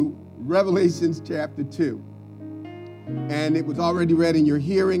Revelations chapter 2. And it was already read in your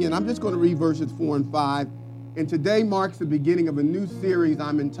hearing, and I'm just going to read verses 4 and 5. And today marks the beginning of a new series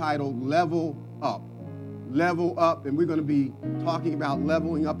I'm entitled Level Up. Level Up, and we're going to be talking about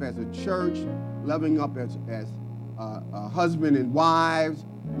leveling up as a church, leveling up as husband and wives.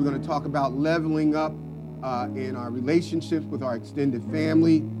 We're going to talk about leveling up in our relationships with our extended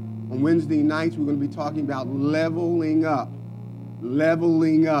family. On Wednesday nights, we're going to be talking about leveling up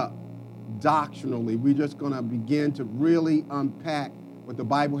doctrinally. We're just going to begin to really unpack what the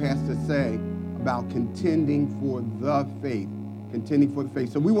Bible has to say about contending for the faith. Contending for the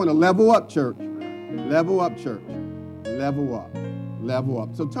faith. So we want to level up, church. Level up, church. Level up. Level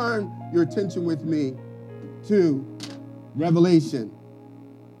up. So turn your attention with me to Revelation,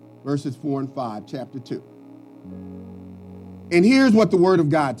 verses 4 and 5, chapter 2. And here's what the Word of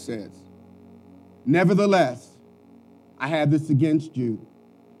God says. Nevertheless, I have this against you,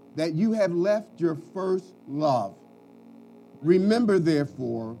 that you have left your first love. Remember,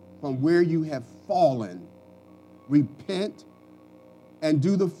 therefore, from where you have fallen, repent and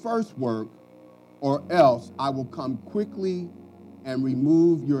do the first work, or else I will come quickly and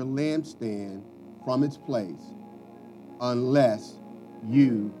remove your lampstand from its place, unless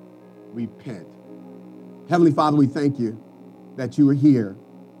you repent. Heavenly Father, we thank you that you are here.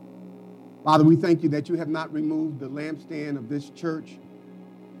 Father, we thank you that you have not removed the lampstand of this church,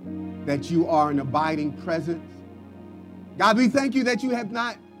 that you are an abiding presence. God, we thank you that you have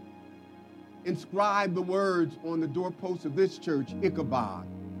not inscribed the words on the doorpost of this church, Ichabod.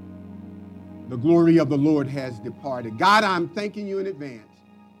 The glory of the Lord has departed. God, I'm thanking you in advance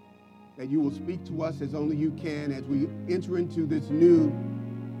that you will speak to us as only you can as we enter into this new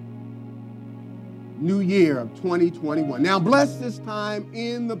year of 2021. Now bless this time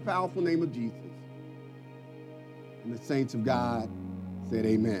in the powerful name of Jesus. And the saints of God said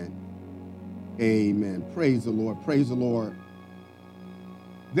amen. Amen. Praise the Lord. Praise the Lord.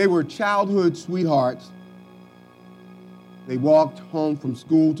 They were childhood sweethearts. They walked home from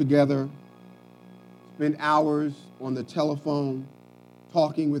school together, spent hours on the telephone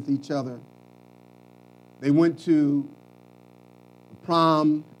talking with each other. They went to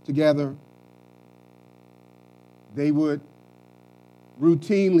prom together. They would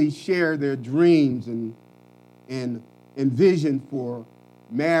routinely share their dreams and vision for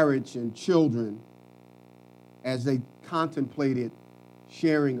marriage and children as they contemplated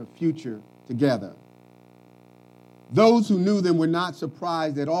sharing a future together. Those who knew them were not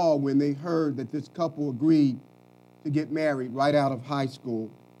surprised at all when they heard that this couple agreed to get married right out of high school.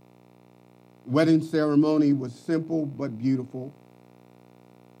 The wedding ceremony was simple but beautiful.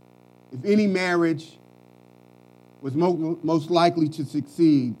 If any marriage was most likely to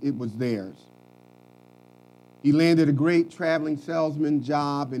succeed, it was theirs. He landed a great traveling salesman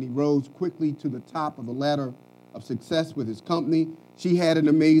job, and he rose quickly to the top of the ladder of success with his company. She had an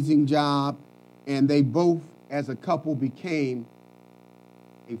amazing job, and they both, as a couple, became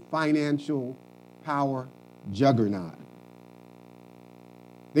a financial power juggernaut.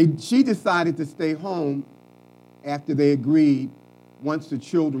 She decided to stay home after they agreed once the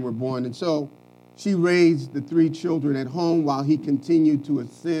children were born, and so she raised the 3 children at home while he continued to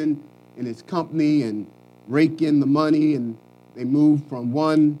ascend in his company and rake in the money, and they moved from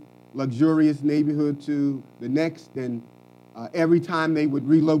one luxurious neighborhood to the next, and every time they would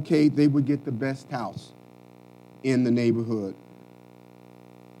relocate, they would get the best house in the neighborhood.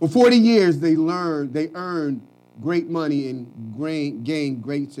 For 40 years, they earned great money and gained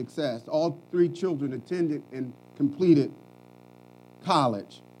great success. All 3 children attended and completed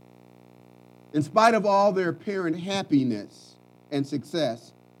college. In spite of all their apparent happiness and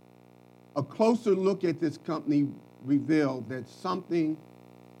success, a closer look at this company revealed that something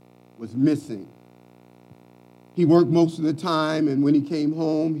was missing. He worked most of the time, and when he came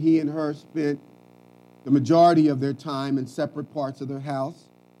home, he and her spent the majority of their time in separate parts of their house.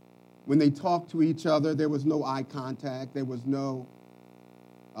 When they talked to each other, there was no eye contact. There was no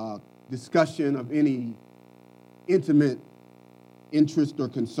discussion of any intimate interest or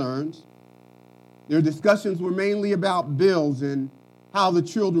concerns. Their discussions were mainly about bills and how the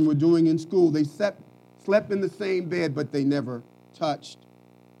children were doing in school. They slept in the same bed, but they never touched.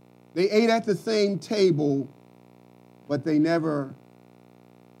 They ate at the same table, but they never,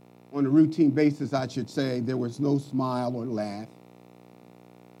 on a routine basis, I should say, there was no smile or laugh.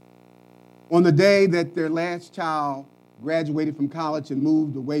 On the day that their last child graduated from college and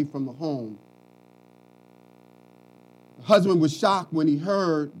moved away from the home, the husband was shocked when he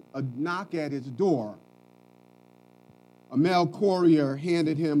heard a knock at his door. A mail courier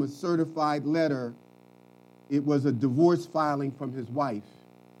handed him a certified letter. It was a divorce filing from his wife.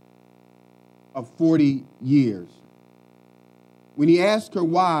 of 40 years. When he asked her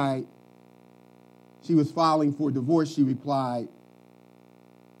why she was filing for divorce, she replied,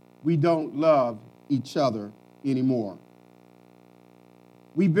 "We don't love each other anymore.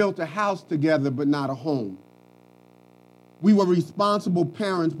 We built a house together, but not a home. We were responsible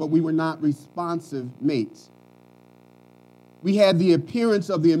parents, but we were not responsive mates. We had the appearance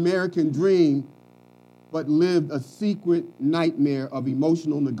of the American dream, but lived a secret nightmare of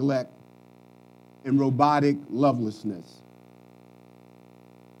emotional neglect and robotic lovelessness.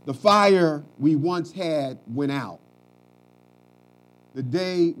 The fire we once had went out. The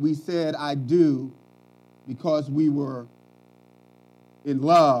day we said I do because we were in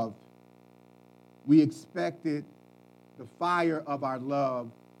love, we expected the fire of our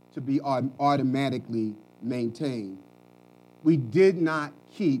love to be automatically maintained. We did not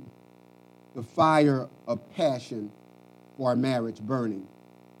keep the fire of passion for our marriage burning.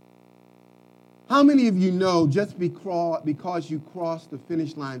 How many of you know just because you crossed the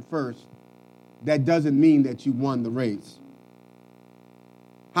finish line first, that doesn't mean that you won the race?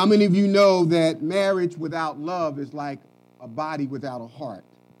 How many of you know that marriage without love is like a body without a heart?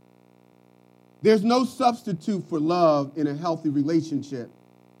 There's no substitute for love in a healthy relationship.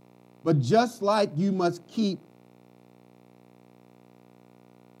 But just like you must keep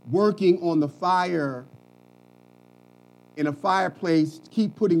working on the fire in a fireplace,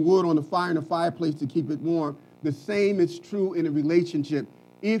 keep putting wood on the fire in a fireplace to keep it warm, the same is true in a relationship.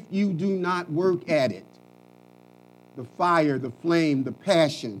 If you do not work at it, the fire, the flame, the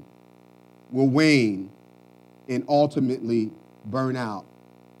passion will wane and ultimately burn out.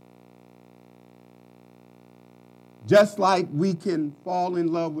 Just like we can fall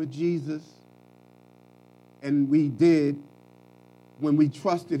in love with Jesus, and we did when we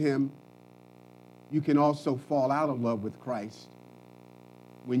trusted him, you can also fall out of love with Christ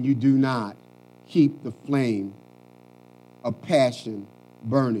when you do not keep the flame of passion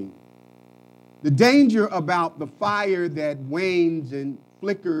burning. The danger about the fire that wanes and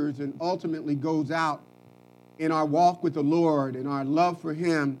flickers and ultimately goes out in our walk with the Lord and our love for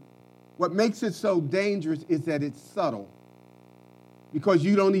him, what makes it so dangerous is that it's subtle, because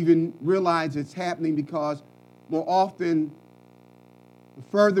you don't even realize it's happening, because more often, the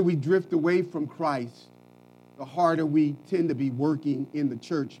further we drift away from Christ, the harder we tend to be working in the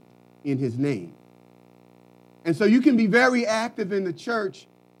church in his name. And so you can be very active in the church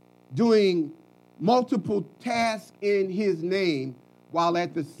doing multiple tasks in his name, while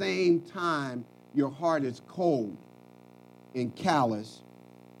at the same time your heart is cold and callous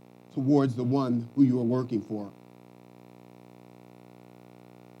towards the one who you are working for.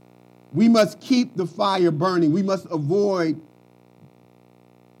 We must keep the fire burning. We must avoid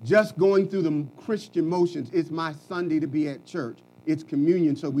just going through the Christian motions. It's my Sunday to be at church. It's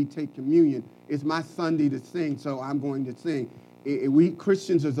communion, so we take communion. It's my Sunday to sing, so I'm going to sing. We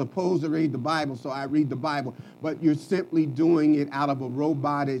Christians are supposed to read the Bible, so I read the Bible. But you're simply doing it out of a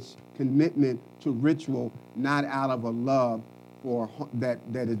robotic commitment to ritual, not out of a love for that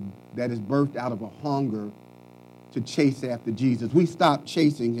is birthed out of a hunger to chase after Jesus. We stop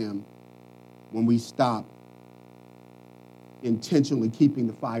chasing him when we stop intentionally keeping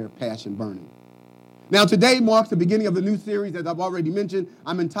the fire of passion burning. Now, today marks the beginning of the new series, as I've already mentioned.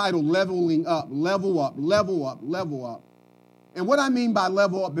 I'm entitled Leveling Up, Level Up, Level Up, Level Up. And what I mean by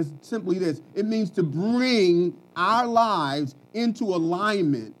level up is simply this. It means to bring our lives into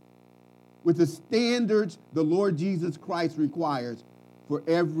alignment with the standards the Lord Jesus Christ requires for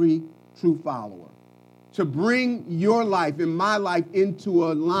every true follower. To bring your life and my life into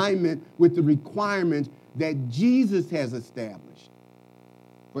alignment with the requirements that Jesus has established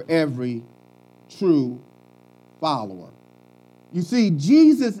for every true follower. You see,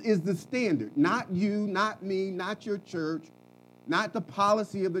 Jesus is the standard, not you, not me, not your church, not the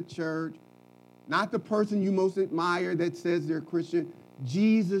policy of the church, not the person you most admire that says they're Christian.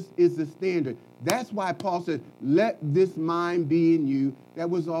 Jesus is the standard. That's why Paul said, let this mind be in you that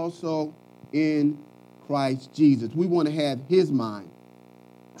was also in Christ Jesus. We want to have his mind.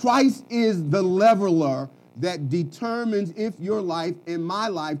 Christ is the leveler that determines if your life and my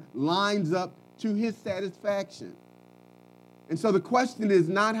life lines up to his satisfaction. And so the question is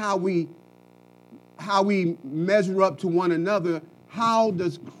not how we measure up to one another. How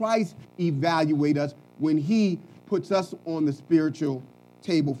does Christ evaluate us when he puts us on the spiritual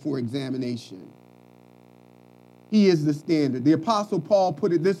table for examination? He is the standard. The Apostle Paul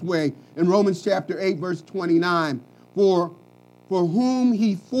put it this way in Romans chapter 8, verse 29. For whom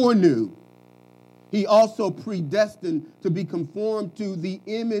he foreknew, he also predestined to be conformed to the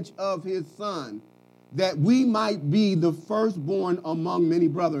image of his Son, that we might be the firstborn among many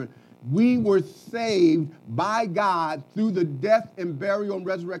brethren. we were saved by God through the death and burial and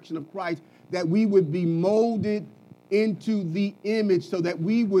resurrection of Christ, that we would be molded into the image so that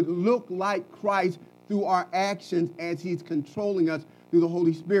we would look like Christ through our actions as he's controlling us through the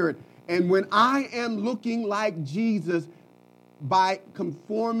Holy Spirit. And when I am looking like Jesus by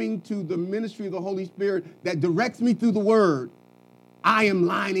conforming to the ministry of the Holy Spirit that directs me through the word, I am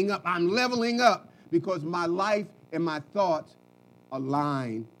lining up, I'm leveling up, because my life and my thoughts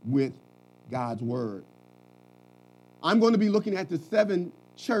align with God's word. I'm going to be looking at the 7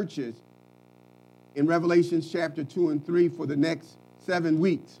 churches in Revelation chapter 2 and 3 for the next 7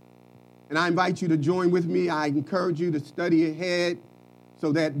 weeks. And I invite you to join with me. I encourage you to study ahead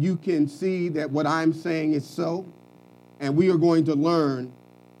so that you can see that what I'm saying is so. And we are going to learn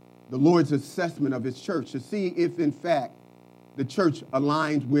the Lord's assessment of his church to see if, in fact, the church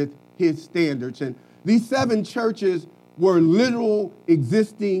aligns with his standards. And these 7 churches were literal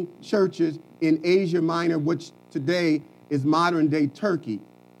existing churches in Asia Minor, which today is modern-day Turkey.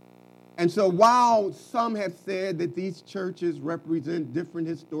 And so while some have said that these churches represent different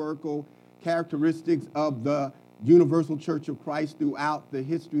historical characteristics of the universal church of Christ throughout the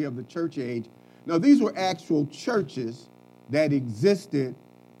history of the church age, now these were actual churches that existed.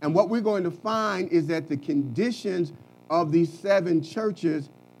 And what we're going to find is that the conditions of these 7 churches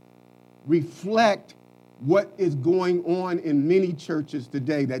reflect what is going on in many churches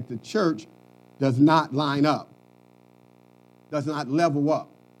today, that the church does not line up, does not level up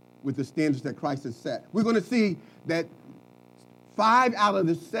with the standards that Christ has set. We're going to see that 5 out of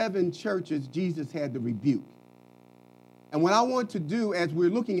the 7 churches Jesus had to rebuke. And what I want to do as we're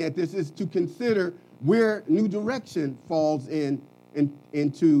looking at this is to consider where New Direction falls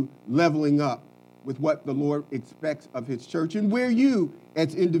into leveling up with what the Lord expects of his church, and where you,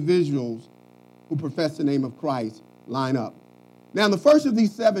 as individuals who profess the name of Christ, line up. Now, the first of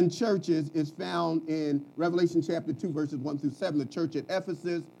these 7 churches is found in Revelation chapter 2, verses 1 through 7, the church at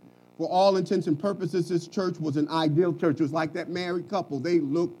Ephesus. For all intents and purposes, this church was an ideal church. It was like that married couple. They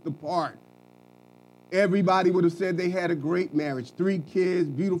looked the part. Everybody would have said they had a great marriage, 3 kids,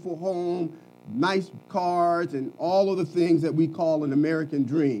 beautiful home, nice cars, and all of the things that we call an American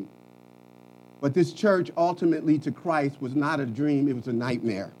dream. But this church, ultimately to Christ, was not a dream, it was a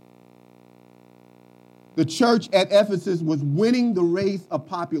nightmare. The church at Ephesus was winning the race of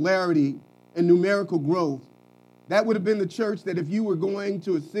popularity and numerical growth. That would have been the church that if you were going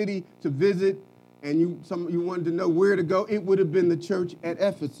to a city to visit and you wanted to know where to go, it would have been the church at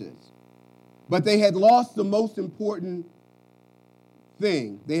Ephesus. But they had lost the most important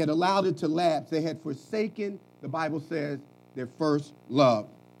thing. They had allowed it to lapse. They had forsaken, the Bible says, their first love.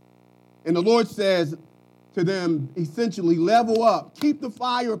 And the Lord says to them, essentially, level up. Keep the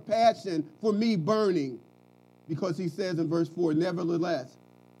fire of passion for me burning. Because he says in verse 4, nevertheless,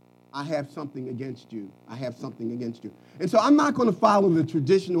 I have something against you. I have something against you. And so I'm not going to follow the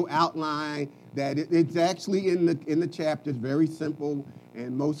traditional outline that it's actually in the chapter. It's very simple,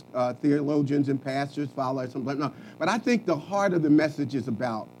 and most theologians and pastors follow it. No, but I think the heart of the message is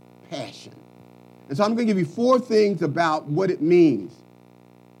about passion. And so I'm going to give you 4 things about what it means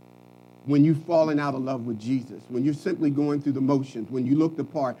when you've fallen out of love with Jesus, when you're simply going through the motions, when you look the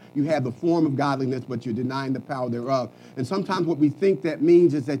part, you have the form of godliness, but you're denying the power thereof. And sometimes what we think that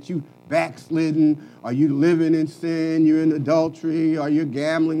means is that you backslidden, or you living in sin, you're in adultery, or you're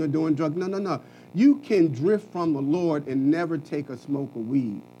gambling or doing drugs. No. You can drift from the Lord and never take a smoke of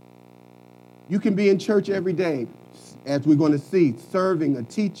weed. You can be in church every day, as we're going to see, serving a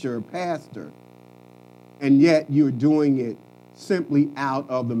teacher, a pastor, and yet you're doing it simply out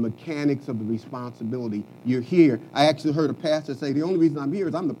of the mechanics of the responsibility. You're here. I actually heard a pastor say, the only reason I'm here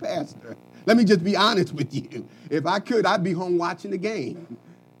is I'm the pastor. Let me just be honest with you. If I could, I'd be home watching the game.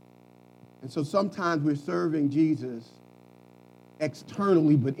 And so sometimes we're serving Jesus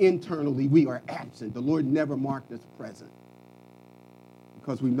externally, but internally we are absent. The Lord never marked us present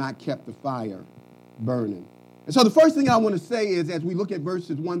because we've not kept the fire burning. And so the first thing I want to say is, as we look at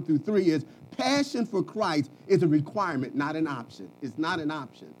verses 1 through 3, is passion for Christ is a requirement, not an option. It's not an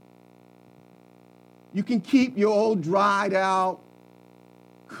option. You can keep your old dried out,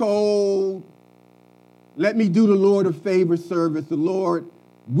 cold, let me do the Lord a favor service. The Lord,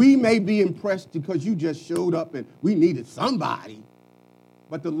 we may be impressed because you just showed up and we needed somebody,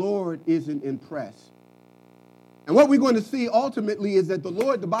 but the Lord isn't impressed. And what we're going to see ultimately is that the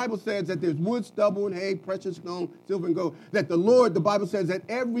Lord, the Bible says that there's wood, stubble, and hay, precious stone, silver, and gold. That the Lord, the Bible says that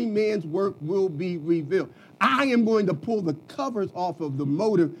every man's work will be revealed. I am going to pull the covers off of the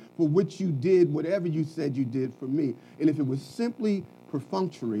motive for which you did whatever you said you did for me. And if it was simply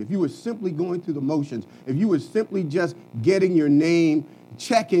perfunctory, if you were simply going through the motions, if you were simply just getting your name,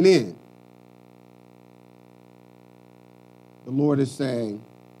 checking in, the Lord is saying,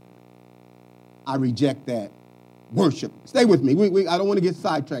 I reject that worship. Stay with me. I don't want to get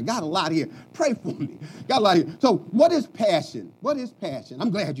sidetracked. Got a lot here. Pray for me. Got a lot here. So what is passion? What is passion?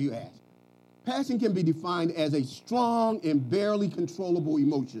 I'm glad you asked. Passion can be defined as a strong and barely controllable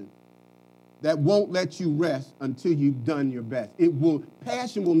emotion that won't let you rest until you've done your best.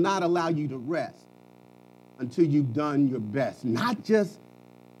 Passion will not allow you to rest until you've done your best. Not just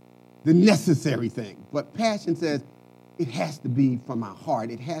the necessary thing, but passion says it has to be from my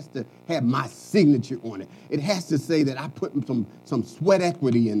heart. It has to have my signature on it. It has to say that I put some sweat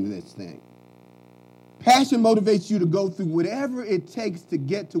equity into this thing. Passion motivates you to go through whatever it takes to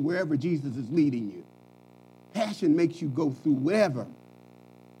get to wherever Jesus is leading you. Passion makes you go through whatever.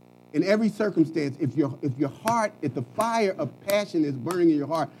 In every circumstance, if the fire of passion is burning in your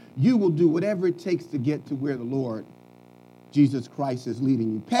heart, you will do whatever it takes to get to where the Lord Jesus Christ is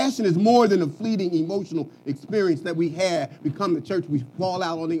leading you. Passion is more than a fleeting emotional experience that we have. We come to church, we fall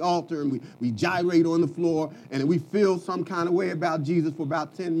out on the altar, and we gyrate on the floor, and we feel some kind of way about Jesus for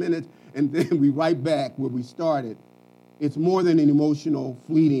about 10 minutes, and then we right back where we started. It's more than an emotional,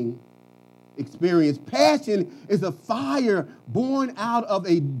 fleeting experience. Passion is a fire born out of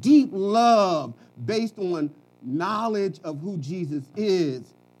a deep love based on knowledge of who Jesus is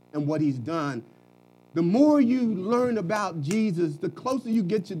and what he's done. The more you learn about Jesus, the closer you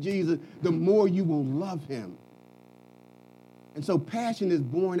get to Jesus, the more you will love him. And so passion is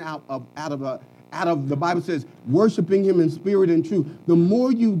born out of the Bible says, worshiping him in spirit and truth. The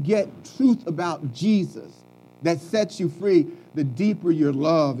more you get truth about Jesus that sets you free, the deeper your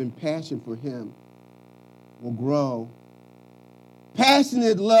love and passion for him will grow.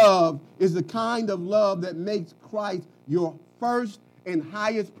 Passionate love is the kind of love that makes Christ your first and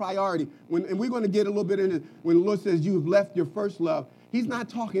highest priority. And we're going to get a little bit into when the Lord says you've left your first love. He's not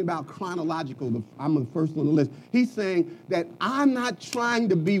talking about chronological, I'm the first on the list. He's saying that I'm not trying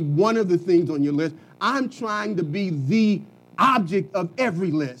to be one of the things on your list. I'm trying to be the object of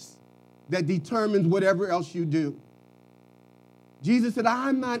every list that determines whatever else you do. Jesus said,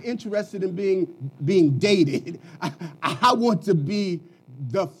 I'm not interested in being dated. I want to be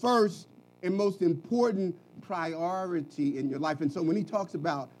the first and most important priority in your life. And so when he talks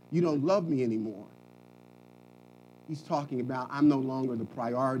about you don't love me anymore, he's talking about I'm no longer the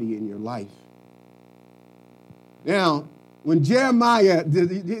priority in your life. Now, when Jeremiah,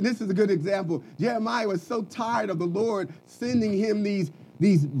 this is a good example, Jeremiah was so tired of the Lord sending him these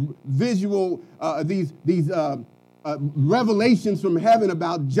visual, revelations from heaven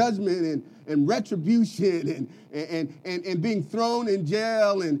about judgment and retribution and being thrown in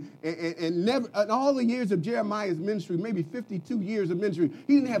jail and all the years of Jeremiah's ministry, maybe 52 years of ministry,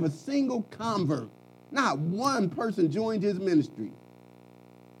 he didn't have a single convert. Not one person joined his ministry.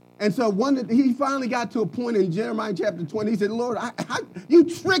 And so he finally got to a point in Jeremiah chapter 20. He said, Lord, you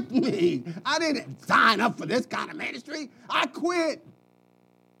tricked me. I didn't sign up for this kind of ministry. I quit.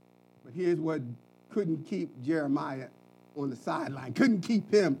 But here's what couldn't keep Jeremiah on the sideline, couldn't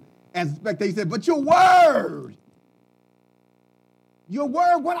keep him as a spectator. He said, but your word,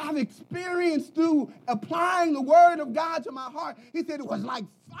 what I've experienced through applying the word of God to my heart, he said it was like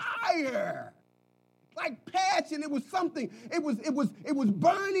fire. Like passion, it was something. It was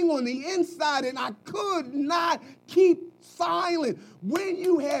burning on the inside, and I could not keep silent. When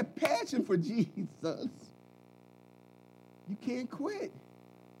you have passion for Jesus, you can't quit.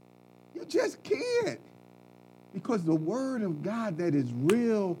 You just can't. Because the word of God that is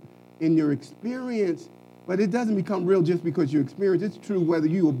real in your experience, but it doesn't become real just because you experience. It's true whether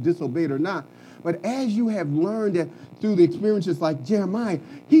you will disobey it or not. But as you have learned that through the experiences like Jeremiah,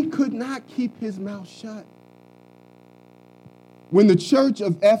 he could not keep his mouth shut. When the church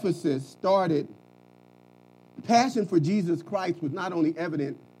of Ephesus started, passion for Jesus Christ was not only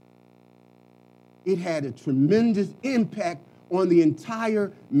evident, it had a tremendous impact on the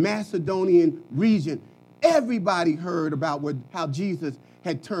entire Macedonian region. Everybody heard about how Jesus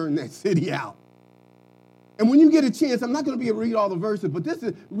had turned that city out. And when you get a chance, I'm not going to be able to read all the verses, but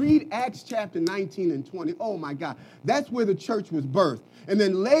read Acts chapter 19 and 20. Oh, my God. That's where the church was birthed. And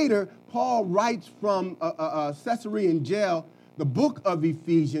then later, Paul writes from Caesarean jail the book of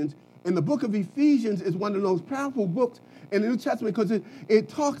Ephesians. And the book of Ephesians is one of those powerful books in the New Testament because it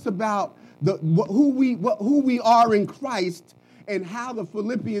talks about who we are in Christ and how the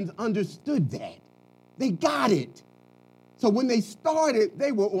Philippians understood that. They got it. So when they started,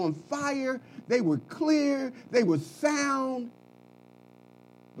 they were on fire. They were clear. They were sound.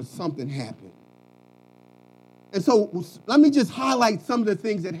 But something happened. And so let me just highlight some of the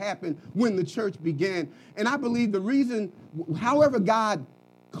things that happened when the church began. And I believe the reason, however God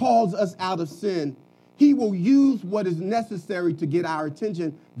calls us out of sin, he will use what is necessary to get our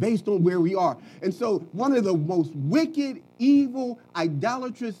attention based on where we are. And so one of the most wicked, evil,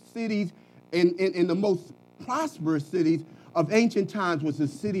 idolatrous cities and the most prosperous cities of ancient times was the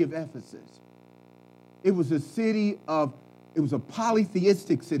city of Ephesus. It was a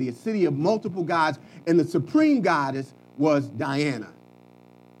polytheistic city, a city of multiple gods, and the supreme goddess was Diana.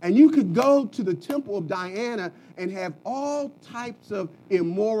 And you could go to the temple of Diana and have all types of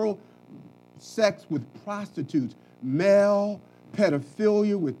immoral sex with prostitutes, male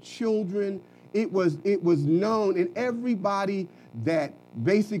pedophilia with children. It was known, and everybody that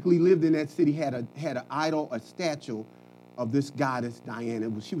basically lived in that city had an idol, a statue of this goddess Diana.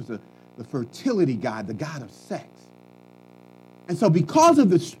 She was the fertility god, the god of sex. And so because of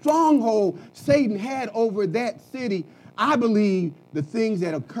the stronghold Satan had over that city, I believe the things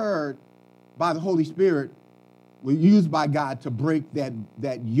that occurred by the Holy Spirit were used by God to break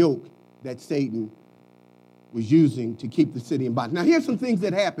that yoke that Satan was using to keep the city in bondage. Now, here's some things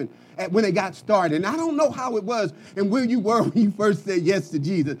that happened when they got started. And I don't know how it was and where you were when you first said yes to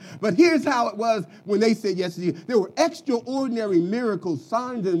Jesus. But here's how it was when they said yes to Jesus. There were extraordinary miracles,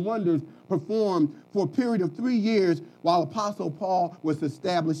 signs, and wonders performed for a period of 3 years while Apostle Paul was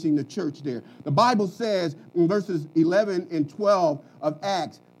establishing the church there. The Bible says in verses 11 and 12 of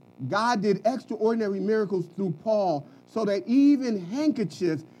Acts, God did extraordinary miracles through Paul so that even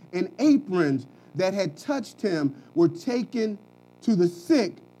handkerchiefs and aprons that had touched him were taken to the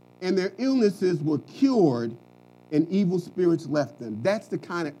sick, and their illnesses were cured, and evil spirits left them. That's the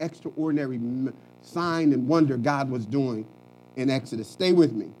kind of extraordinary sign and wonder God was doing in Exodus. Stay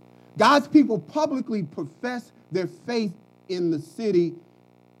with me. God's people publicly professed their faith in the city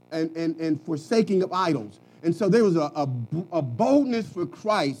and forsaking of idols. And so there was a boldness for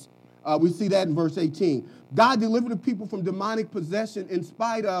Christ. We see that in verse 18. God delivered the people from demonic possession in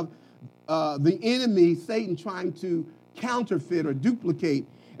spite of the enemy, Satan, trying to counterfeit or duplicate.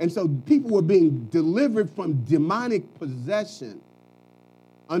 And so people were being delivered from demonic possession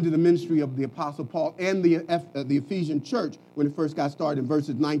under the ministry of the Apostle Paul and the Ephesian church when it first got started in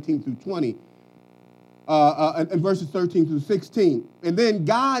verses 19 through 20, and verses 13 through 16. And then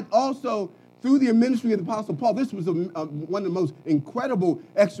God also, through the ministry of the Apostle Paul, this was one of the most incredible,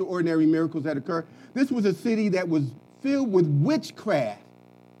 extraordinary miracles that occurred. This was a city that was filled with witchcraft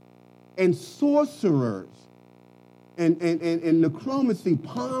and sorcerers and necromancy,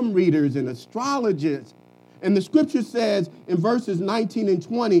 palm readers and astrologers. And the scripture says in verses 19 and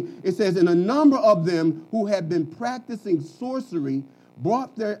 20, it says, and a number of them who had been practicing sorcery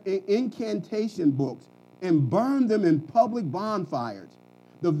brought their incantation books and burned them in public bonfires.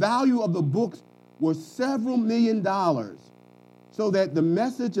 The value of the books was several $1 million, so that the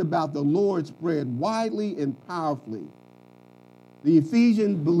message about the Lord spread widely and powerfully. The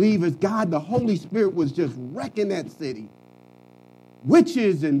Ephesian believers, God, the Holy Spirit was just wrecking that city.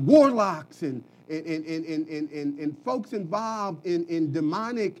 Witches and warlocks and folks involved in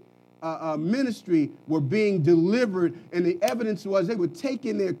demonic ministry were being delivered, and the evidence was they were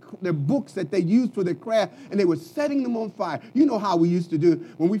taking their books that they used for their craft and they were setting them on fire. You know how we used to do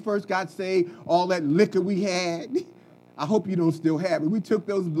when we first got saved, all that liquor we had. I hope you don't still have it. We took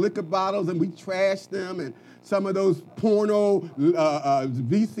those liquor bottles and we trashed them, and some of those porno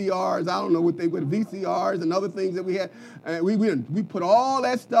VCRs, I don't know what they were, VCRs and other things that we had. We put all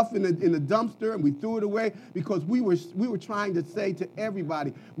that stuff in the dumpster and we threw it away because we were trying to say to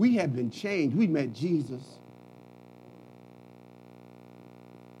everybody, we have been changed. We met Jesus.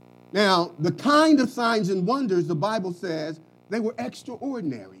 Now, the kind of signs and wonders the Bible says, they were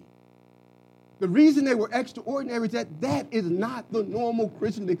extraordinary. The reason they were extraordinary is that is not the normal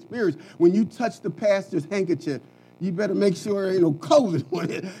Christian experience. When you touch the pastor's handkerchief, you better make sure there ain't no COVID on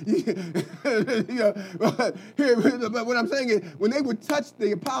it. But what I'm saying is, when they would touch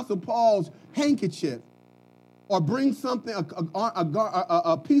the Apostle Paul's handkerchief or bring something,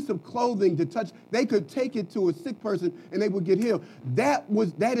 a piece of clothing to touch, they could take it to a sick person and they would get healed. That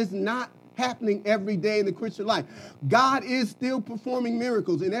is not happening every day in the Christian life. God is still performing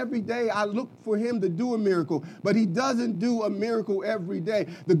miracles, and every day I look for him to do a miracle, but he doesn't do a miracle every day.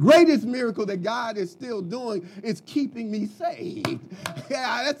 The greatest miracle that God is still doing is keeping me saved.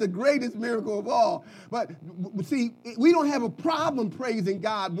 Yeah, that's the greatest miracle of all. But see, we don't have a problem praising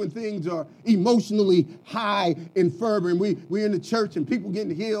God when things are emotionally high and fervor, and we're in the church and people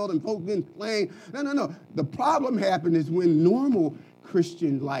getting healed and folks getting slain. No. The problem happens is when normal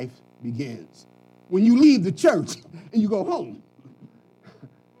Christian life begins. When you leave the church and you go home.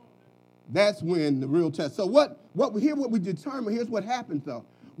 that's when the real test. So here's what we determine. Here's what happens, though.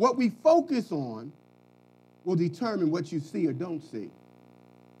 What we focus on will determine what you see or don't see.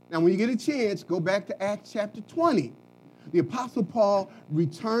 Now, when you get a chance, go back to Acts chapter 20. The Apostle Paul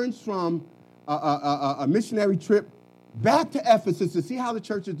returns from a missionary trip back to Ephesus to see how the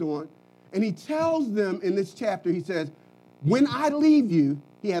church is doing. And he tells them in this chapter, he says, when I leave you,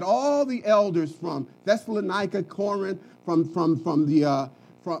 he had all the elders from Thessalonica, Corinth, from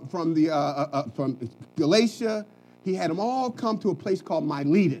Galatia. He had them all come to a place called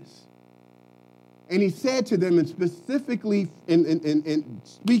Miletus. And he said to them, and specifically in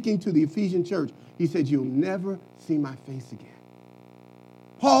speaking to the Ephesian church, he said, you'll never see my face again.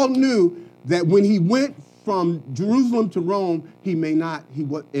 Paul knew that when he went from Jerusalem to Rome,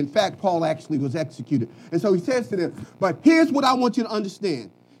 in fact, Paul actually was executed. And so he says to them, but here's what I want you to understand.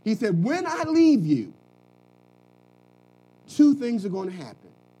 He said, when I leave you, two things are going to happen.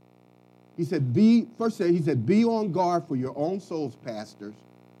 He said, be on guard for your own souls, pastors.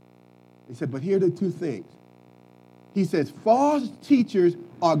 He said, but here are the two things. He says, false teachers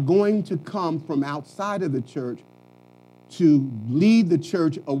are going to come from outside of the church to lead the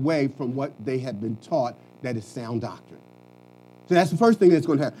church away from what they have been taught that is sound doctrine. So that's the first thing that's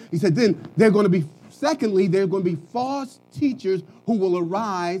going to happen. He said, then there are going to be false teachers who will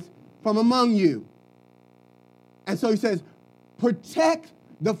arise from among you. And so he says, protect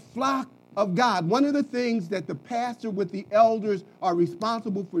the flock of God. One of the things that the pastor with the elders are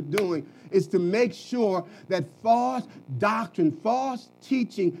responsible for doing is to make sure that false doctrine, false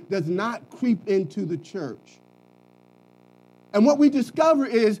teaching does not creep into the church. And what we discover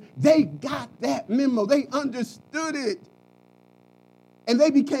is they got that memo. They understood it. And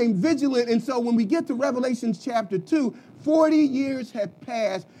they became vigilant. And so when we get to Revelation chapter 2, 40 years have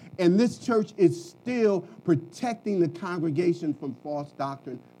passed, and this church is still protecting the congregation from false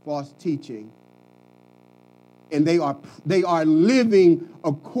doctrine, false teaching. And they are living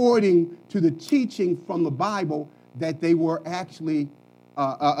according to the teaching from the Bible that they were actually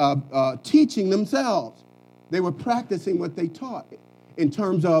teaching themselves. They were practicing what they taught in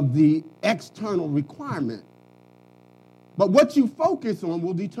terms of the external requirement. But what you focus on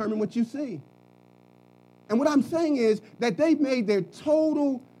will determine what you see. And what I'm saying is that they made their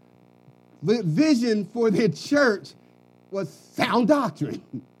total vision for their church was sound doctrine,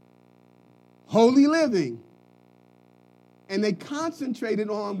 holy living. And they concentrated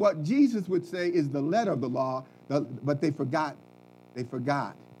on what Jesus would say is the letter of the law, but they forgot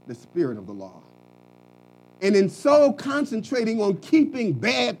the spirit of the law. And in so concentrating on keeping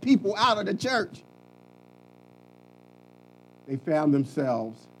bad people out of the church, they found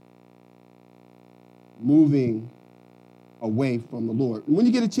themselves moving away from the Lord. And when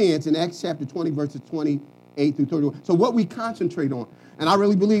you get a chance, in Acts chapter 20, verses 28 through 31, so what we concentrate on, and I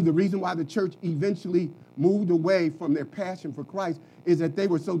really believe the reason why the church eventually moved away from their passion for Christ is that they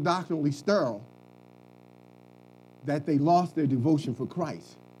were so doctrinally sterile that they lost their devotion for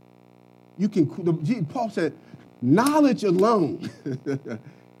Christ. Paul said, knowledge alone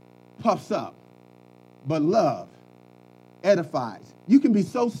puffs up, but love edifies. You can be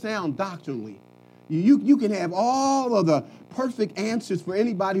so sound doctrinally. You can have all of the perfect answers for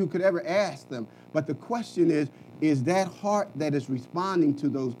anybody who could ever ask them. But the question is that heart that is responding to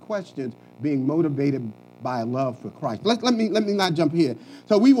those questions being motivated by a love for Christ? Let me not jump here.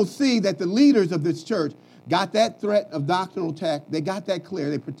 So we will see that the leaders of this church got that threat of doctrinal attack. They got that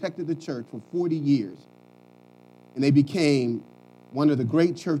clear. They protected the church for 40 years. And they became one of the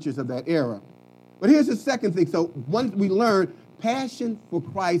great churches of that era. But here's the second thing. So once we learned passion for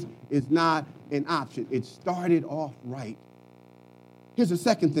Christ is not an option. It started off right. Here's the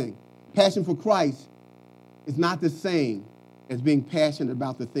second thing. Passion for Christ is not the same as being passionate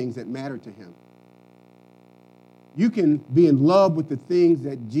about the things that matter to him. You can be in love with the things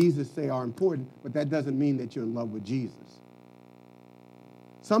that Jesus say are important, but that doesn't mean that you're in love with Jesus.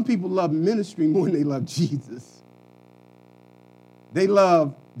 Some people love ministry more than they love Jesus. They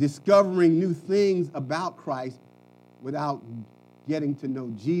love discovering new things about Christ without getting to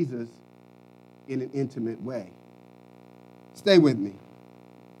know Jesus in an intimate way. Stay with me.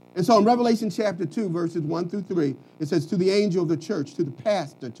 And so in Revelation chapter 2, verses 1 through 3, it says, to the angel of the church, to the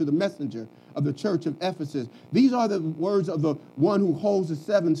pastor, to the messenger of the church of Ephesus, these are the words of the one who holds the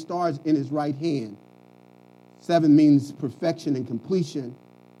 7 stars in his right hand. 7 means perfection and completion.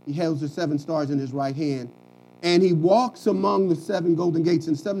 He holds the 7 stars in his right hand. And he walks among the 7 golden gates.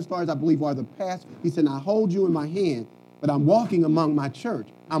 And 7 stars, I believe, are the past. He said, I hold you in my hand, but I'm walking among my church.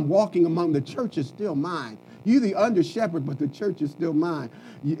 I'm walking among the church is still mine. You're the under shepherd, but the church is still mine.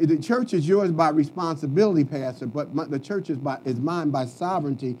 The church is yours by responsibility, Pastor, but the church is mine by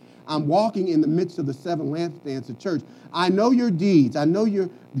sovereignty. I'm walking in the midst of the 7 lampstands of church. I know your deeds. I know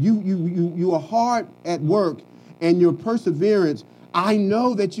you are hard at work and your perseverance. I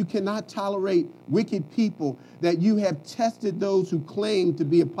know that you cannot tolerate wicked people, that you have tested those who claim to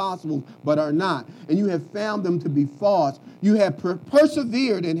be apostles but are not, and you have found them to be false. You have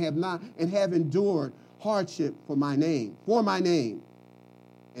persevered and have endured hardship for my name,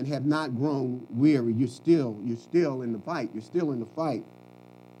 and have not grown weary. You're still in the fight. You're still in the fight.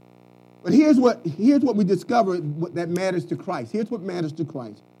 But here's what we discover that matters to Christ. Here's what matters to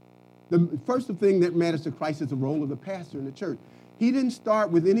Christ. The first thing that matters to Christ is the role of the pastor in the church. He didn't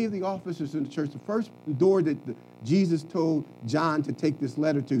start with any of the officers in the church. The first door that Jesus told John to take this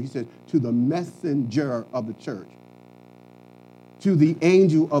letter to, he said, to the messenger of the church, to the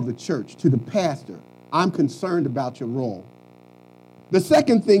angel of the church, to the pastor. I'm concerned about your role. The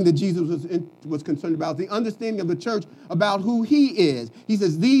second thing that Jesus was concerned about, the understanding of the church about who he is. He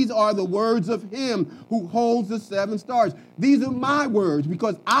says, these are the words of him who holds the 7 stars. These are my words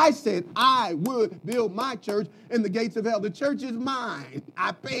because I said I would build my church in the gates of hell. The church is mine.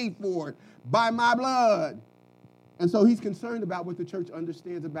 I paid for it by my blood. And so he's concerned about what the church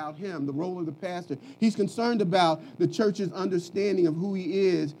understands about him, the role of the pastor. He's concerned about the church's understanding of who he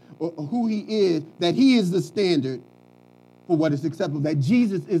is, that he is the standard for what is acceptable, that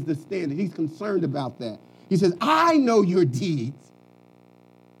Jesus is the standard. He's concerned about that. He says, I know your deeds.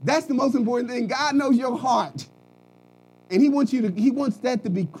 That's the most important thing. God knows your heart. And he wants that to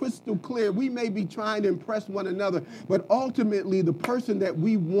be crystal clear. We may be trying to impress one another, but ultimately the person that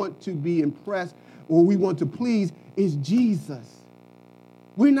we want to be impressed or we want to please is Jesus.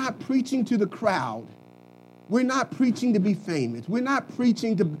 We're not preaching to the crowd. We're not preaching to be famous. We're not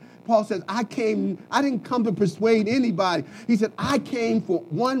preaching to, Paul says, I didn't come to persuade anybody. He said, I came for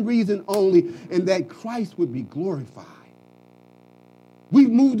one reason only, and that Christ would be glorified. We've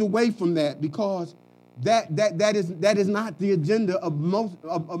moved away from that because that is not the agenda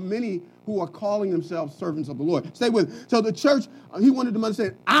of many who are calling themselves servants of the Lord. Stay with me. So the church, he wanted them to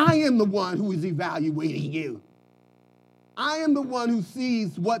understand, I am the one who is evaluating you. I am the one who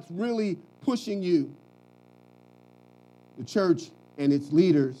sees what's really pushing you. The church and its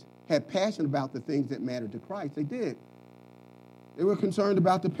leaders had passion about the things that mattered to Christ. They did. They were concerned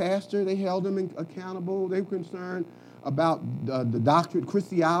about the pastor. They held him accountable. They were concerned about the doctrine,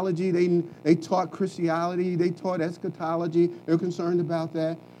 Christology. They taught Christology. They taught eschatology. They were concerned about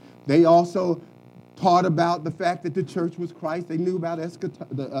that. They also taught about the fact that the church was Christ. They knew about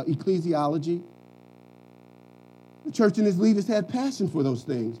ecclesiology. The church and its leaders had passion for those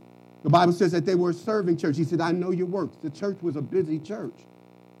things. The Bible says that they were a serving church. He said, I know your works. The church was a busy church.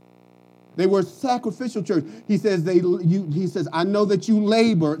 They were a sacrificial church. He says, I know that you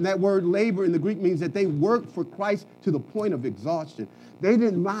labor. And that word labor in the Greek means that they worked for Christ to the point of exhaustion. They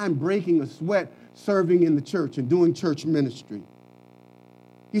didn't mind breaking a sweat serving in the church and doing church ministry.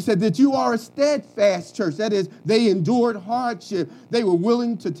 He said that you are a steadfast church. That is, they endured hardship. They were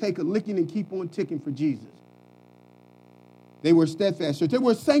willing to take a licking and keep on ticking for Jesus. They were a steadfast church. They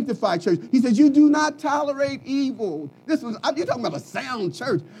were a sanctified church. He says, you do not tolerate evil. You're talking about a sound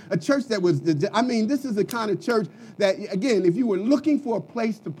church, a church that was, this is the kind of church that, again, if you were looking for a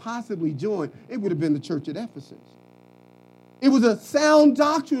place to possibly join, it would have been the church at Ephesus. It was a sound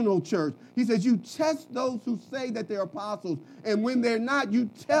doctrinal church. He says, you test those who say that they're apostles, and when they're not,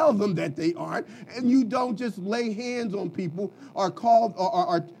 you tell them that they aren't, and you don't just lay hands on people or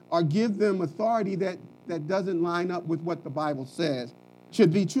give them authority that doesn't line up with what the Bible says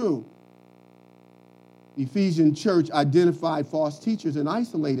should be true. The Ephesian church identified false teachers and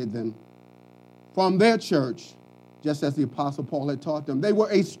isolated them from their church, just as the Apostle Paul had taught them. They were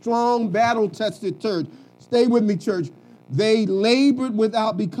a strong, battle-tested church. Stay with me, church. They labored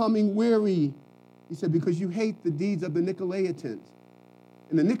without becoming weary. He said, because you hate the deeds of the Nicolaitans.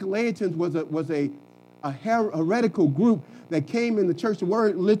 And the Nicolaitans was a heretical group that came in the church. The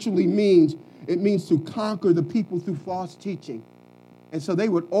word literally means to conquer the people through false teaching. And so they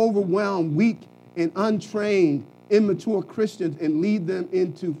would overwhelm weak and untrained, immature Christians and lead them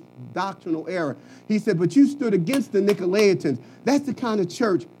into doctrinal error. He said, but you stood against the Nicolaitans. That's the kind of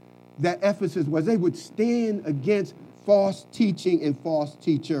church that Ephesus was. They would stand against false teaching and false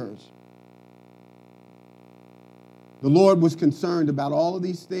teachers. The Lord was concerned about all of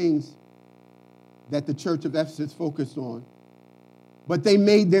these things that the church of Ephesus focused on. But they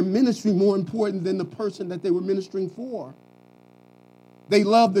made their ministry more important than the person that they were ministering for. They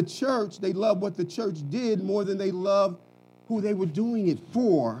loved the church. They loved what the church did more than they loved who they were doing it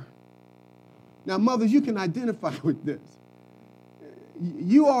for. Now, mothers, you can identify with this.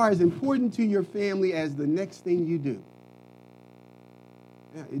 You are as important to your family as the next thing you do.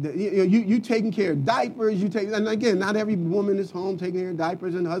 You taking care of diapers, and again, not every woman is home taking care of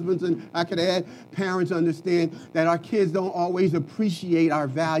diapers, and husbands, and I could add, parents understand that our kids don't always appreciate our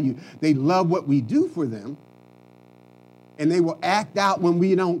value. They love what we do for them, and they will act out when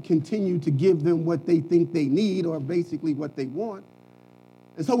we don't continue to give them what they think they need, or basically what they want.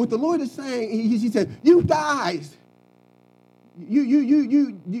 And so what the Lord is saying, he said, you guys,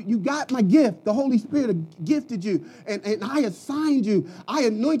 you got my gift. The Holy Spirit gifted you, and I assigned you. I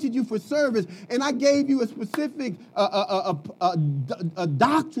anointed you for service, and I gave you a specific a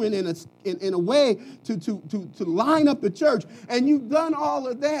doctrine in a way to line up the church. And you've done all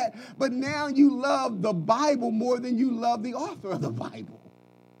of that, but now you love the Bible more than you love the author of the Bible.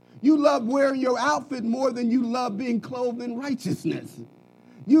 You love wearing your outfit more than you love being clothed in righteousness.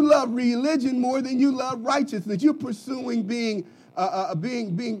 You love religion more than you love righteousness. You're pursuing being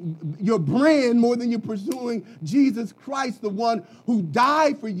your brand more than you're pursuing Jesus Christ, the one who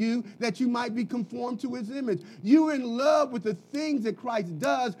died for you that you might be conformed to his image. You're in love with the things that Christ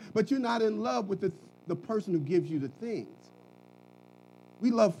does, but you're not in love with the person who gives you the things.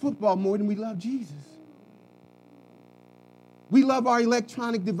 We love football more than we love Jesus. We love our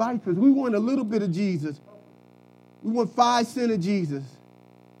electronic devices. We want a little bit of Jesus. We want 5 cents of Jesus.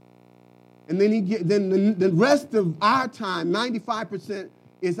 And then the rest of our time, 95%,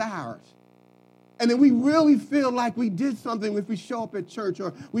 is ours. And then we really feel like we did something if we show up at church,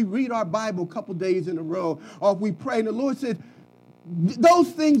 or we read our Bible a couple days in a row, or if we pray. And the Lord said,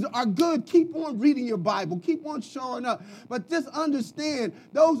 those things are good. Keep on reading your Bible. Keep on showing up. But just understand,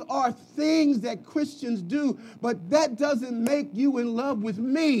 those are things that Christians do, but that doesn't make you in love with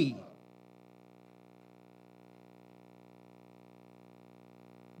me.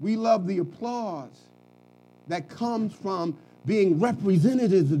 We love the applause that comes from being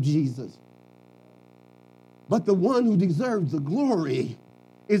representatives of Jesus. But the one who deserves the glory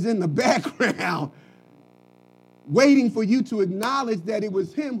is in the background, waiting for you to acknowledge that it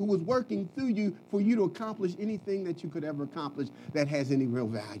was him who was working through you for you to accomplish anything that you could ever accomplish that has any real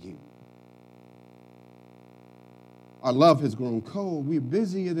value. Our love has grown cold. We're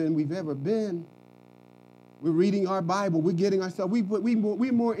busier than we've ever been. We're reading our Bible. We're getting ourselves,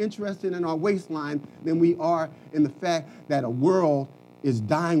 we're more interested in our waistline than we are in the fact that a world is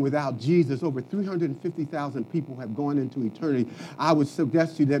dying without Jesus. Over 350,000 people have gone into eternity. I would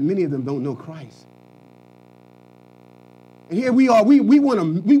suggest to you that many of them don't know Christ. And here we are. We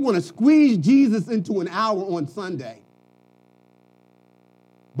want to squeeze Jesus into an hour on Sunday.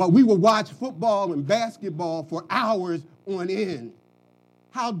 But we will watch football and basketball for hours on end.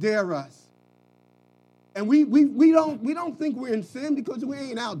 How dare us? And we don't think we're in sin because we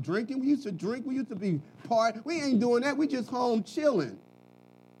ain't out drinking. We used to drink. We used to be We ain't doing that. We just home chilling.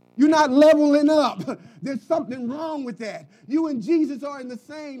 You're not leveling up. There's something wrong with that. You and Jesus are in the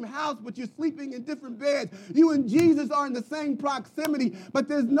same house, but you're sleeping in different beds. You and Jesus are in the same proximity, but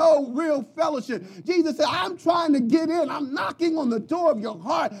there's no real fellowship. Jesus said, I'm trying to get in. I'm knocking on the door of your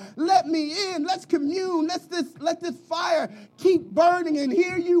heart. Let me in. Let's commune. Let this fire keep burning. And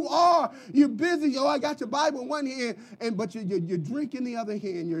here you are. You're busy. Oh, I got your Bible in one hand, but your drink in the other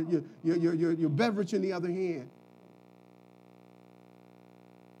hand, your beverage in the other hand.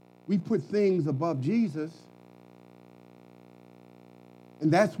 We put things above Jesus.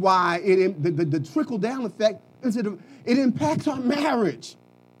 And that's why the trickle-down effect is it impacts our marriage.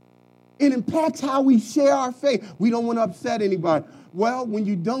 It impacts how we share our faith. We don't want to upset anybody. Well, when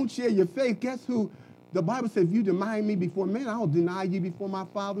you don't share your faith, guess who? The Bible says, if you deny me before men, I will deny you before my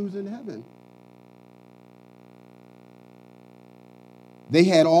Father who's in heaven. They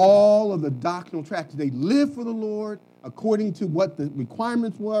had all of the doctrinal tracks. They lived for the Lord according to what the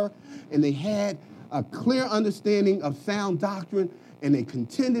requirements were, and they had a clear understanding of sound doctrine, and they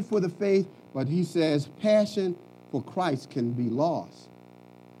contended for the faith. But he says, passion for Christ can be lost.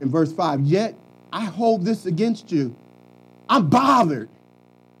 In verse 5, yet I hold this against you. I'm bothered.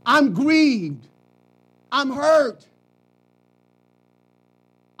 I'm grieved. I'm hurt.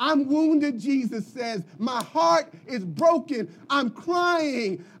 I'm wounded, Jesus says. My heart is broken. I'm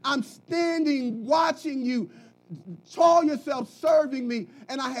crying. I'm standing, watching you. Call yourself serving me,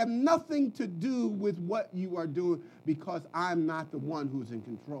 and I have nothing to do with what you are doing because I'm not the one who's in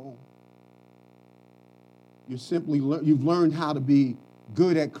control. You've learned how to be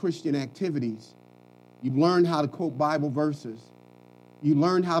good at Christian activities. You've learned how to quote Bible verses. You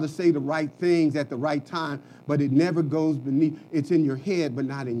learn how to say the right things at the right time, but it never goes beneath. It's in your head, but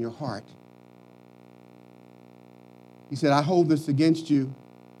not in your heart. He said, I hold this against you.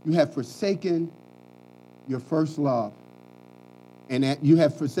 You have forsaken your first love. And that you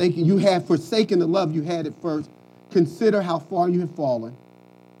have forsaken the love you had at first. Consider how far you have fallen.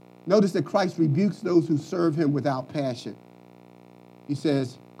 Notice that Christ rebukes those who serve him without passion. He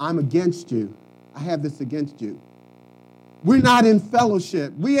says, I'm against you. I have this against you. We're not in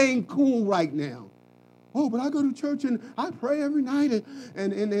fellowship. We ain't cool right now. Oh, but I go to church and I pray every night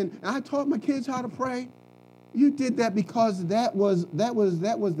and I taught my kids how to pray. You did that because that was the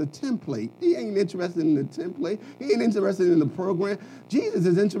template. He ain't interested in the template. He ain't interested in the program. Jesus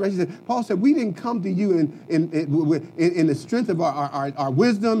is interested. Paul said, we didn't come to you in the strength of our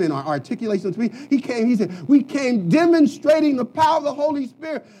wisdom and our articulation. He said, we came demonstrating the power of the Holy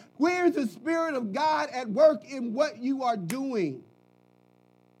Spirit. Where's the Spirit of God at work in what you are doing?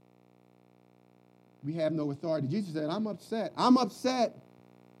 We have no authority. Jesus said, I'm upset. I'm upset.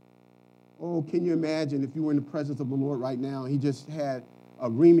 Oh, can you imagine if you were in the presence of the Lord right now and he just had a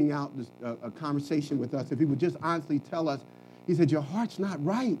reaming out a conversation with us, if he would just honestly tell us, he said, your heart's not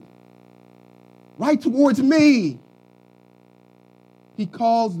right. Right towards me. He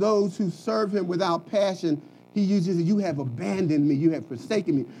calls those who serve him without passion. He uses, you have abandoned me. You have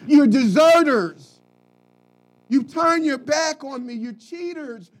forsaken me. You're deserters. You turn your back on me. You're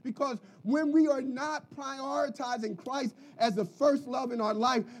cheaters. Because when we are not prioritizing Christ as the first love in our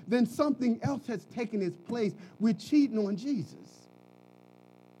life, then something else has taken its place. We're cheating on Jesus.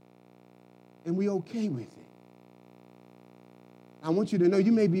 And we're okay with it. I want you to know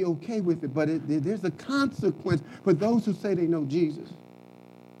you may be okay with it, but there's a consequence for those who say they know Jesus.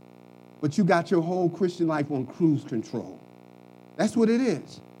 But you got your whole Christian life on cruise control. That's what it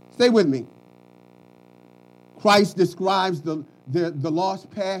is. Stay with me. Christ describes the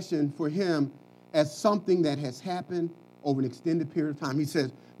lost passion for him as something that has happened over an extended period of time. He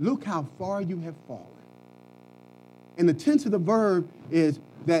says, look how far you have fallen. And the tense of the verb is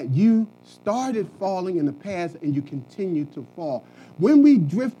that you started falling in the past and you continue to fall. When we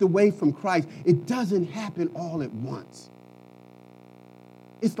drift away from Christ, it doesn't happen all at once.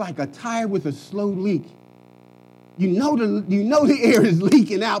 It's like a tire with a slow leak. You know the air is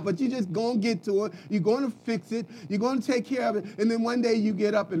leaking out, but you're just going to get to it. You're going to fix it. You're going to take care of it. And then one day you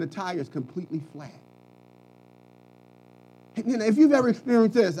get up and the tire is completely flat. And if you've ever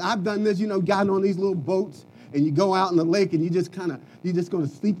experienced this, I've done this, gotten on these little boats and you go out in the lake and you're just going to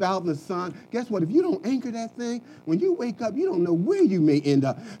sleep out in the sun. Guess what? If you don't anchor that thing, when you wake up, you don't know where you may end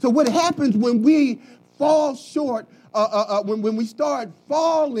up. So what happens when we fall short, when we start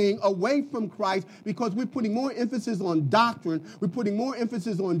falling away from Christ because we're putting more emphasis on doctrine, we're putting more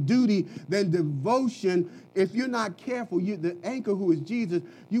emphasis on duty than devotion. If you're not careful, the anchor who is Jesus,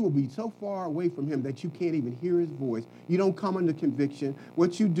 you will be so far away from him that you can't even hear his voice. You don't come under conviction.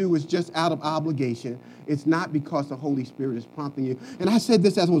 What you do is just out of obligation. It's not because the Holy Spirit is prompting you. And I said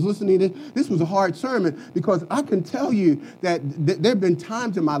this as I was listening to this. This was a hard sermon because I can tell you that there have been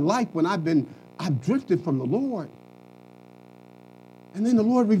times in my life when I've drifted from the Lord. And then the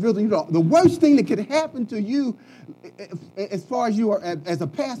Lord revealed to you the worst thing that could happen to you as far as you are as a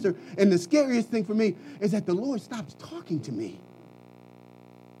pastor, and the scariest thing for me is that the Lord stops talking to me.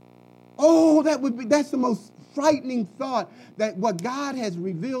 Oh, that's the most frightening thought, that what God has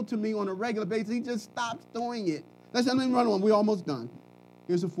revealed to me on a regular basis, he just stops doing it. Let's run on. We're almost done.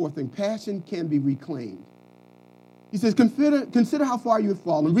 Here's the fourth thing. Passion can be reclaimed. He says, consider how far you have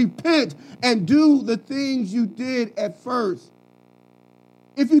fallen. Repent and do the things you did at first.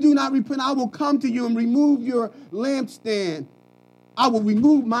 If you do not repent, I will come to you and remove your lampstand. I will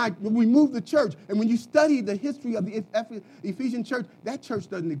remove the church. And when you study the history of the Ephesian church, that church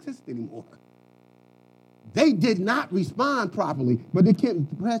doesn't exist anymore. They did not respond properly, but they can't.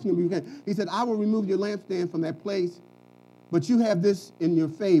 He said, I will remove your lampstand from that place, but you have this in your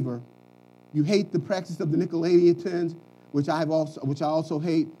favor. You hate the practice of the Nicolaitans, which I also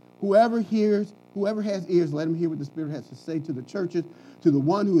hate. Whoever has ears, let him hear what the Spirit has to say to the churches. To the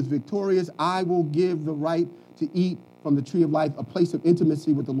one who is victorious, I will give the right to eat from the tree of life, a place of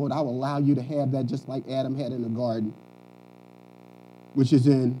intimacy with the Lord. I will allow you to have that just like Adam had in the garden, which is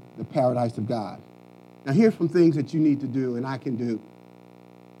in the paradise of God. Now, here's some things that you need to do and I can do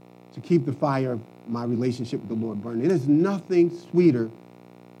to keep the fire of my relationship with the Lord burning. It is nothing sweeter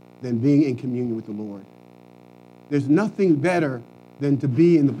than being in communion with the Lord. There's nothing better than to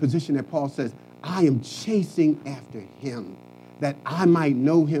be in the position that Paul says, I am chasing after him, that I might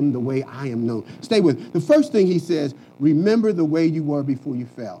know him the way I am known. Stay with me. The first thing he says, remember the way you were before you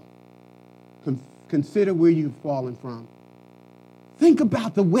fell. Consider where you've fallen from. Think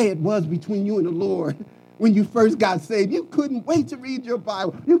about the way it was between you and the Lord when you first got saved. You couldn't wait to read your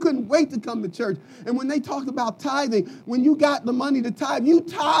Bible. You couldn't wait to come to church. And when they talked about tithing, when you got the money to tithe, you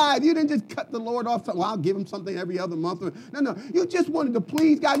tithe. You didn't just cut the Lord off. Well, I'll give him something every other month. No. You just wanted to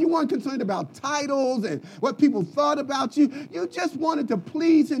please God. You weren't concerned about titles and what people thought about you. You just wanted to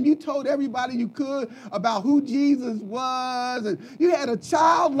please him. You told everybody you could about who Jesus was. And you had a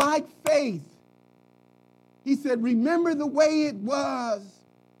childlike faith. He said, remember the way it was.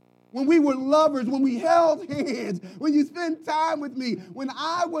 When we were lovers, when we held hands, when you spent time with me, when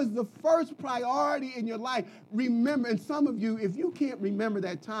I was the first priority in your life, remember. And some of you, if you can't remember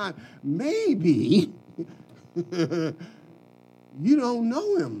that time, maybe you don't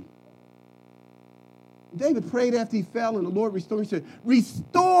know him. David prayed after he fell and the Lord restored him. He said,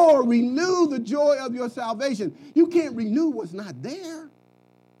 restore, renew the joy of your salvation. You can't renew what's not there.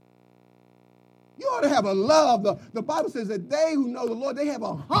 You ought to have a love. The Bible says that they who know the Lord, they have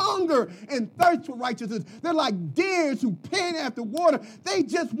a hunger and thirst for righteousness. They're like deers who pant after water. They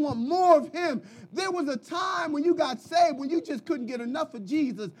just want more of him. There was a time when you got saved, when you just couldn't get enough of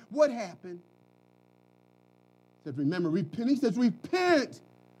Jesus. What happened? He said, remember, repent. He says, repent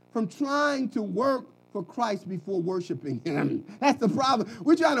from trying to work for Christ before worshiping him. That's the problem.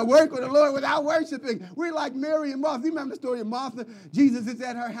 We're trying to work with the Lord without worshiping. We're like Mary and Martha. You remember the story of Martha? Jesus is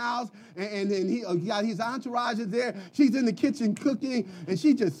at her house, and he got his entourage is there. She's in the kitchen cooking, and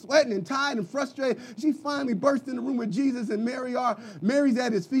she's just sweating and tired and frustrated. She finally burst in the room where Jesus and Mary are. Mary's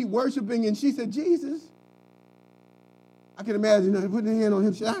at his feet worshiping, and she said, Jesus, I can imagine her putting her hand on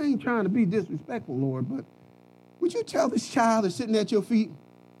him. She said, I ain't trying to be disrespectful, Lord, but would you tell this child that's sitting at your feet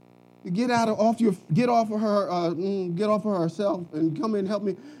to get off of herself and come in and help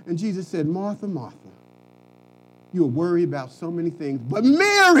me? And Jesus said, Martha, Martha, you're worried about so many things, but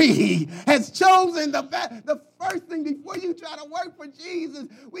Mary has chosen the first thing. Before you try to work for Jesus,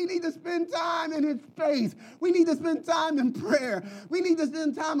 we need to spend time in his face. We need to spend time in prayer. We need to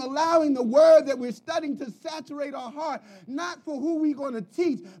spend time allowing the word that we're studying to saturate our heart, not for who we're going to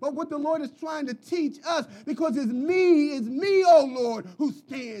teach, but what the Lord is trying to teach us, because it's me, oh Lord, who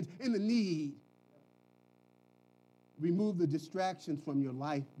stands in the need. Remove the distractions from your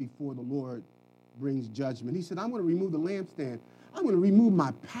life before the Lord brings judgment. He said, I'm going to remove the lampstand. I'm going to remove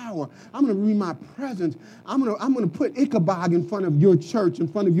my power. I'm going to remove my presence. I'm going to put Ichabod in front of your church, in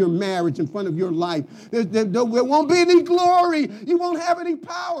front of your marriage, in front of your life. There won't be any glory. You won't have any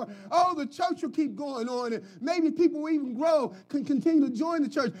power. Oh, the church will keep going on. And maybe people will even grow, can continue to join the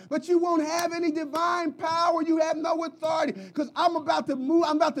church. But you won't have any divine power. You have no authority, because I'm about to move.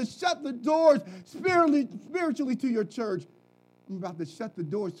 I'm about to shut the doors spiritually to your church. I'm about to shut the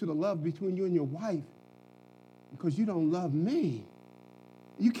doors to the love between you and your wife, because you don't love me.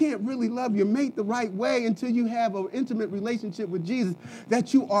 You can't really love your mate the right way until you have an intimate relationship with Jesus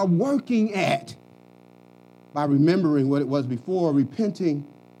that you are working at by remembering what it was before, repenting.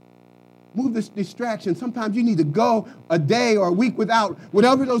 Move this distraction. Sometimes you need to go a day or a week without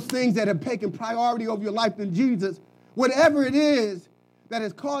whatever those things that have taken priority over your life than Jesus. Whatever it is that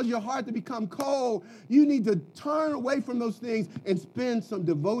has caused your heart to become cold, you need to turn away from those things and spend some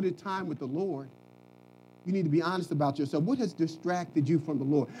devoted time with the Lord. You need to be honest about yourself. What has distracted you from the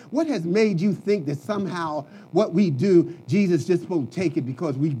Lord? What has made you think that somehow what we do, Jesus just won't take it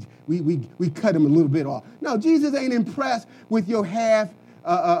because we cut him a little bit off? No, Jesus ain't impressed with your half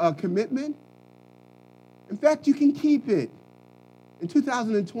commitment. In fact, you can keep it. In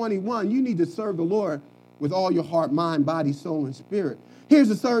 2021, you need to serve the Lord with all your heart, mind, body, soul, and spirit. Here's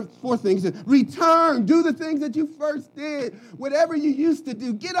the fourth thing. He said, return. Do the things that you first did. Whatever you used to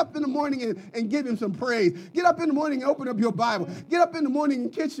do. Get up in the morning and give him some praise. Get up in the morning and open up your Bible. Get up in the morning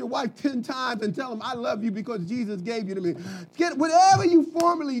and kiss your wife 10 times and tell him, I love you because Jesus gave you to me. Get whatever you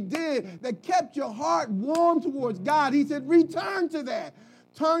formerly did that kept your heart warm towards God. He said, return to that.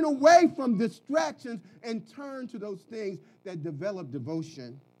 Turn away from distractions and turn to those things that develop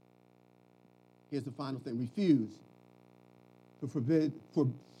devotion. Here's the final thing. Refuse to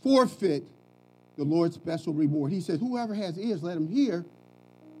forfeit the Lord's special reward. He says, whoever has ears, let him hear.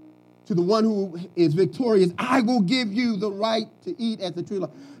 To the one who is victorious, I will give you the right to eat at the tree of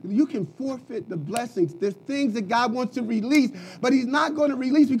life. You can forfeit the blessings. There's things that God wants to release, but he's not going to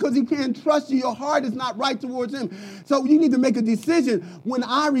release because he can't trust you. Your heart is not right towards him. So you need to make a decision. When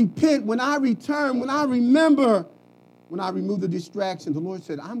I repent, when I return, when I remember, when I remove the distraction, the Lord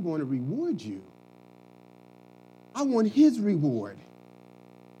said, I'm going to reward you. I want his reward.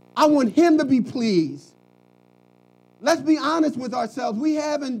 I want him to be pleased. Let's be honest with ourselves.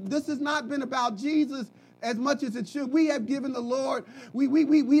 This has not been about Jesus as much as it should. We have given the Lord,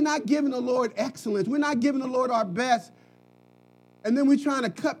 we're not giving the Lord excellence. We're not giving the Lord our best. And then we're trying to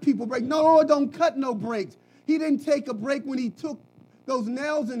cut people break. No, Lord, don't cut no breaks. He didn't take a break when he took those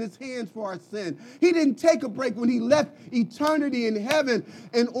nails in his hands for our sin. He didn't take a break when he left eternity in heaven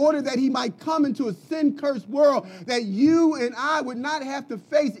in order that he might come into a sin-cursed world that you and I would not have to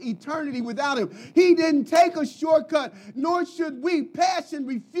face eternity without him. He didn't take a shortcut, nor should we. Passion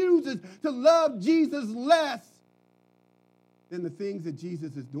refuses to love Jesus less than the things that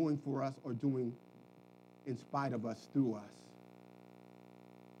Jesus is doing for us or doing in spite of us, through us.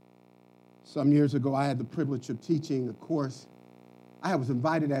 Some years ago, I had the privilege of teaching a course. I was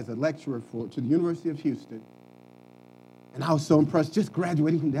invited as a lecturer to the University of Houston. And I was so impressed, just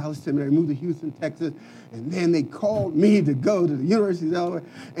graduating from Dallas Seminary, moved to Houston, Texas. And then they called me to go to the University of Delaware.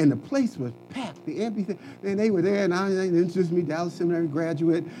 And the place was packed, the amphitheater. Man, they were there, and they introduced me, Dallas Seminary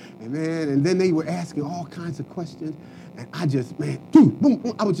graduate. And then they were asking all kinds of questions. And I just, boom,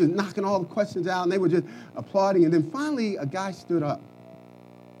 boom, I was just knocking all the questions out, and they were just applauding. And then finally, a guy stood up,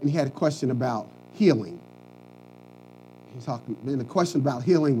 and he had a question about healing. And the question about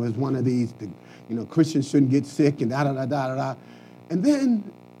healing was one of these, Christians shouldn't get sick and da-da-da-da-da-da. And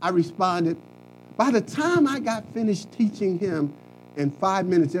then I responded, by the time I got finished teaching him in 5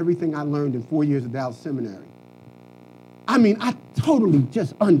 minutes everything I learned in 4 years of Dallas Seminary, I totally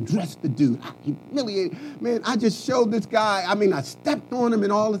just undressed the dude. I humiliated. Man, I just showed this guy. I stepped on him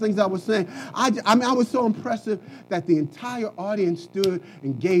and all the things I was saying. I was so impressive that the entire audience stood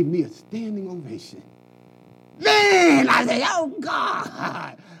and gave me a standing ovation. Man, I said, oh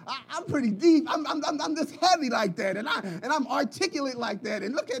God, I'm pretty deep. I'm just heavy like that, and I'm articulate like that.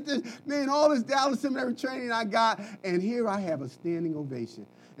 And look at this, man, all this Dallas Seminary training I got, and here I have a standing ovation.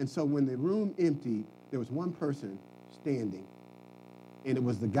 And so when the room emptied, there was one person standing, and it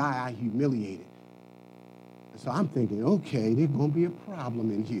was the guy I humiliated. And so I'm thinking, okay, there's going to be a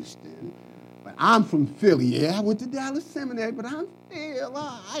problem in Houston. But I'm from Philly. Yeah, I went to Dallas Seminary, but I'm still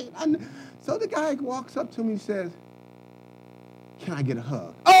all right. So the guy walks up to me and says, can I get a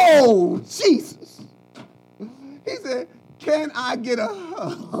hug? Oh, Jesus. He said, can I get a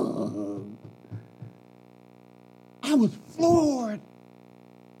hug? I was floored.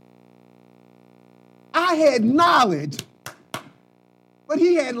 I had knowledge, but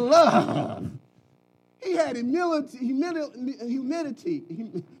he had love. He had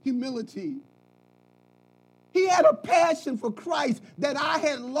humility. He had a passion for Christ that I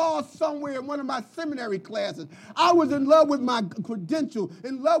had lost somewhere in one of my seminary classes. I was in love with my credential,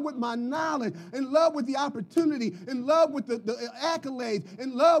 in love with my knowledge, in love with the opportunity, in love with the accolades,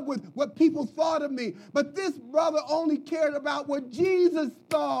 in love with what people thought of me. But this brother only cared about what Jesus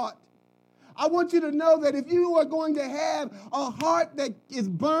thought. I want you to know that if you are going to have a heart that is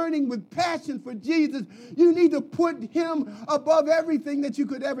burning with passion for Jesus, you need to put him above everything that you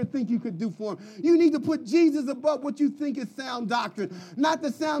could ever think you could do for him. You need to put Jesus above what you think is sound doctrine. Not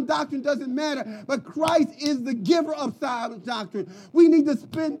that sound doctrine doesn't matter, but Christ is the giver of sound doctrine. We need to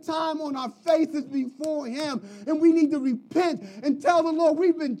spend time on our faces before him, and we need to repent and tell the Lord,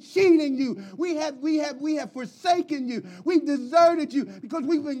 we've been cheating you. We have forsaken you. We've deserted you because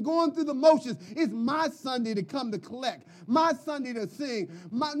we've been going through the motions. It's my Sunday to come to collect, my Sunday to sing.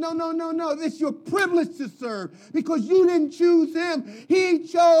 No. It's your privilege to serve because you didn't choose him. He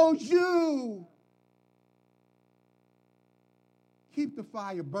chose you. Keep the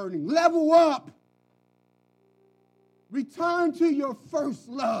fire burning. Level up. Return to your first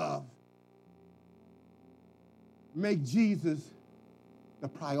love. Make Jesus the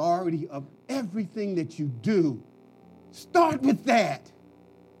priority of everything that you do. Start with that.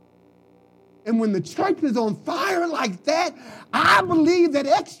 And when the church is on fire like that, I believe that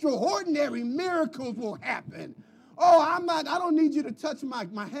extraordinary miracles will happen. Oh, I don't need you to touch my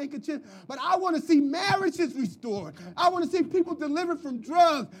handkerchief, but I want to see marriages restored. I want to see people delivered from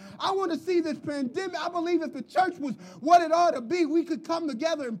drugs. I want to see this pandemic. I believe if the church was what it ought to be, we could come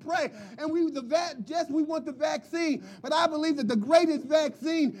together and pray. And we want the vaccine, but I believe that the greatest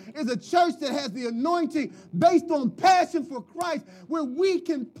vaccine is a church that has the anointing based on passion for Christ, where we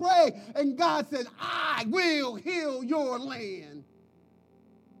can pray and God says, I will heal your land.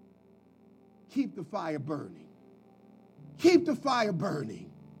 Keep the fire burning. Keep the fire burning.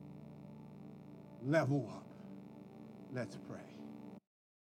 Level up. Let's pray.